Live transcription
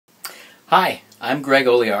Hi, I'm Greg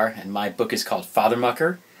Olear, and my book is called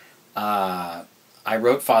Fathermucker. I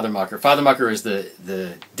wrote Fathermucker. Fathermucker is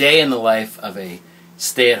the day in the life of a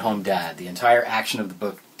stay-at-home dad. The entire action of the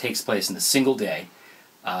book takes place in a single day.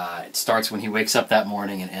 It starts when he wakes up that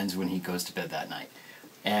morning and ends when he goes to bed that night.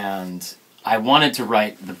 And I wanted to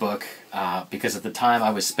write the book because at the time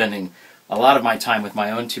I was spending a lot of my time with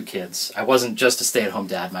my own two kids. I wasn't just a stay-at-home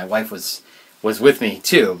dad. My wife was with me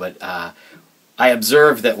too, but I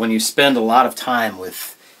observed that when you spend a lot of time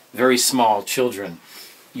with very small children,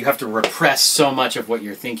 you have to repress so much of what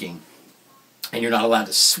you're thinking. And you're not allowed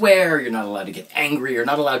to swear, you're not allowed to get angry, you're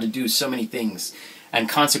not allowed to do so many things. And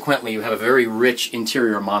consequently, you have a very rich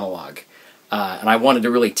interior monologue. And I wanted to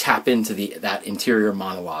really tap into that interior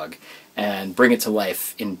monologue and bring it to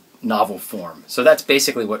life in novel form. So that's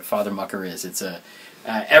basically what Fathermucker is. It's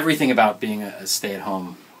everything about being a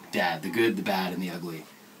stay-at-home dad, the good, the bad, and the ugly.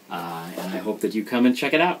 And I hope that you come and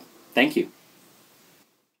check it out. Thank you.